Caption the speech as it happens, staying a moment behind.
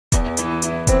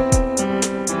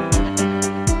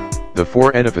The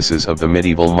four edifices of the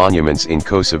medieval monuments in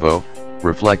Kosovo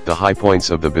reflect the high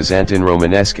points of the Byzantine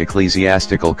Romanesque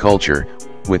ecclesiastical culture,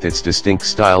 with its distinct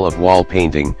style of wall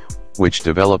painting, which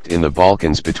developed in the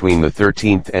Balkans between the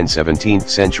 13th and 17th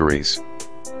centuries.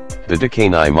 The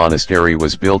Dekani monastery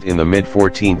was built in the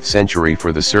mid-14th century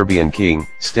for the Serbian king,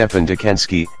 Stefan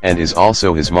Dekanski, and is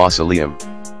also his mausoleum.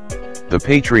 The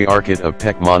Patriarchate of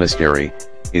Pek Monastery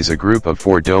is a group of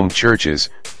four domed churches,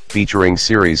 featuring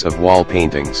series of wall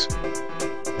paintings.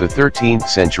 The 13th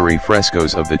century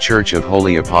frescoes of the Church of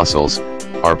Holy Apostles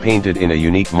are painted in a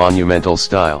unique monumental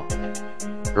style.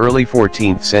 Early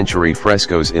 14th century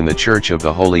frescoes in the Church of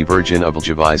the Holy Virgin of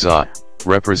Ljubica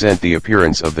represent the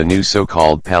appearance of the new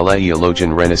so-called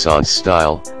Paleologian Renaissance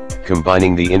style,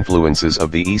 combining the influences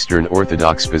of the Eastern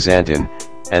Orthodox Byzantine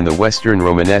and the Western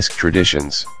Romanesque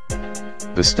traditions.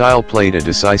 The style played a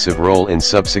decisive role in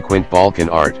subsequent Balkan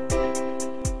art.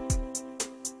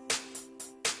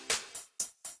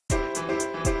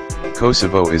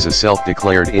 Kosovo is a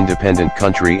self-declared independent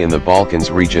country in the Balkans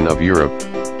region of Europe.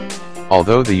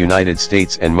 Although the United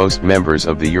States and most members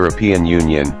of the European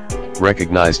Union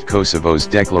recognized Kosovo's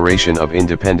declaration of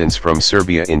independence from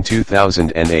Serbia in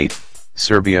 2008,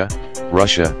 Serbia,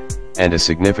 Russia, and a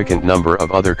significant number of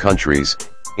other countries,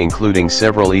 including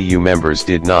several EU members,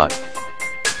 did not.